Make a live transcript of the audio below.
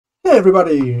Hey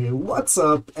everybody, what's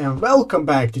up and welcome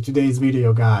back to today's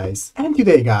video guys. And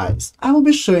today guys, I will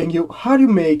be showing you how to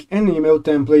make an email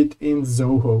template in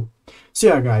Zoho. So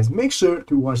yeah guys, make sure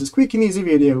to watch this quick and easy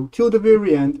video till the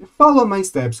very end and follow my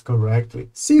steps correctly,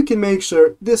 so you can make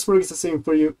sure this works the same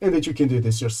for you and that you can do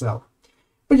this yourself.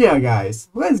 But yeah guys,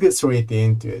 let's get straight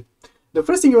into it. The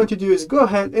first thing you want to do is go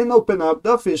ahead and open up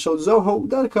the official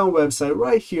Zoho.com website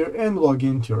right here and log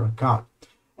into your account.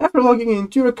 After logging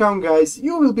into your account guys,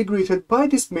 you will be greeted by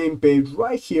this main page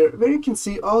right here where you can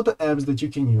see all the apps that you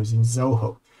can use in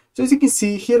Zoho. So as you can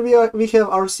see here we have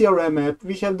our CRM app,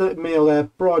 we have the mail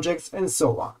app, projects and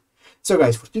so on. So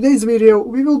guys, for today's video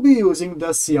we will be using the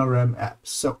CRM app.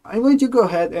 So I'm going to go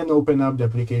ahead and open up the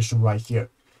application right here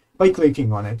by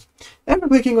clicking on it. After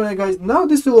clicking on it guys, now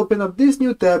this will open up this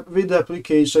new tab with the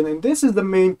application, and this is the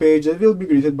main page that we'll be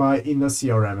greeted by in the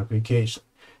CRM application.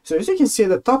 So as you can see at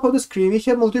the top of the screen, we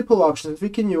have multiple options we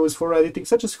can use for editing,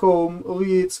 such as home,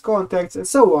 leads, contacts, and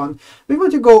so on. We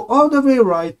want to go all the way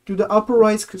right to the upper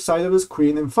right side of the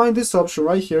screen and find this option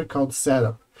right here called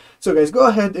Setup. So guys, go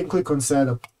ahead and click on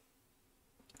Setup.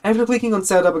 After clicking on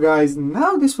Setup guys,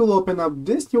 now this will open up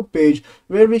this new page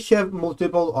where we have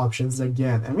multiple options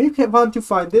again. And we want to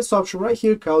find this option right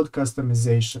here called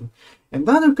Customization. And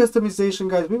under Customization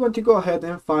guys, we want to go ahead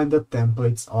and find the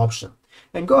Templates option.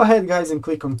 And go ahead guys and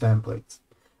click on Templates.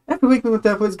 After clicking on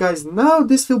Templates guys, now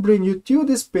this will bring you to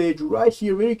this page right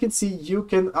here where you can see you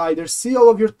can either see all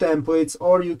of your templates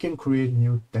or you can create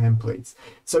new templates.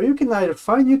 So you can either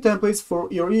find new templates for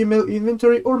your email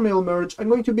inventory or mail merge. I'm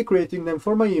going to be creating them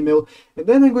for my email, and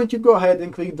then I'm going to go ahead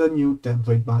and click the new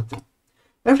template button.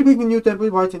 After clicking new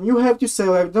template button, you have to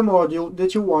select the module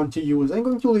that you want to use. I'm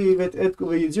going to leave it at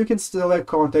leads. You can select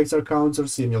contacts, accounts, or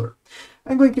similar.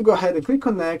 I'm going to go ahead and click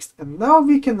on next, and now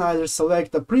we can either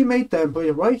select a pre-made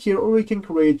template right here or we can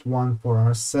create one for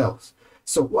ourselves.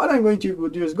 So what I'm going to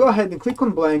do is go ahead and click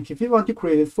on blank if we want to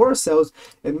create it for ourselves,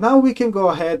 and now we can go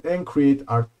ahead and create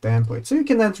our template. So you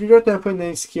can enter your template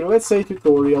names here, let's say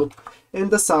tutorial,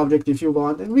 and the subject if you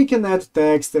want, and we can add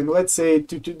text, and let's say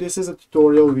this is a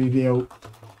tutorial video.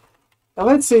 And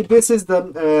let's say this is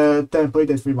the template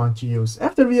that we want to use.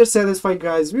 After we are satisfied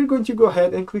guys, we're going to go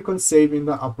ahead and click on save in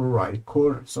the upper right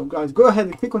corner. So guys, go ahead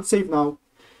and click on save now,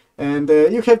 and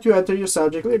you have to enter your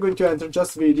subject. We're going to enter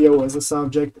just video as a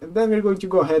subject, and then we're going to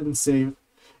go ahead and save.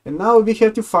 And now we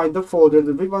have to find the folder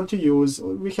that we want to use.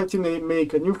 We have to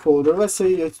make a new folder, let's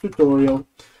say it's tutorial,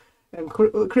 and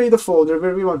create a folder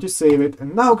where we want to save it.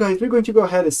 And now guys, we're going to go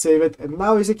ahead and save it, and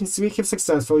now as you can see we have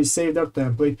successfully saved our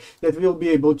template that we'll be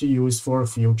able to use for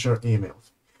future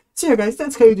emails. So yeah guys,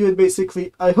 that's how you do it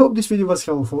basically. I hope this video was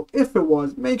helpful. If it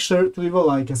was, make sure to leave a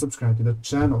like and subscribe to the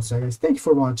channel. So yeah, guys, thank you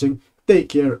for watching, take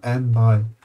care and bye.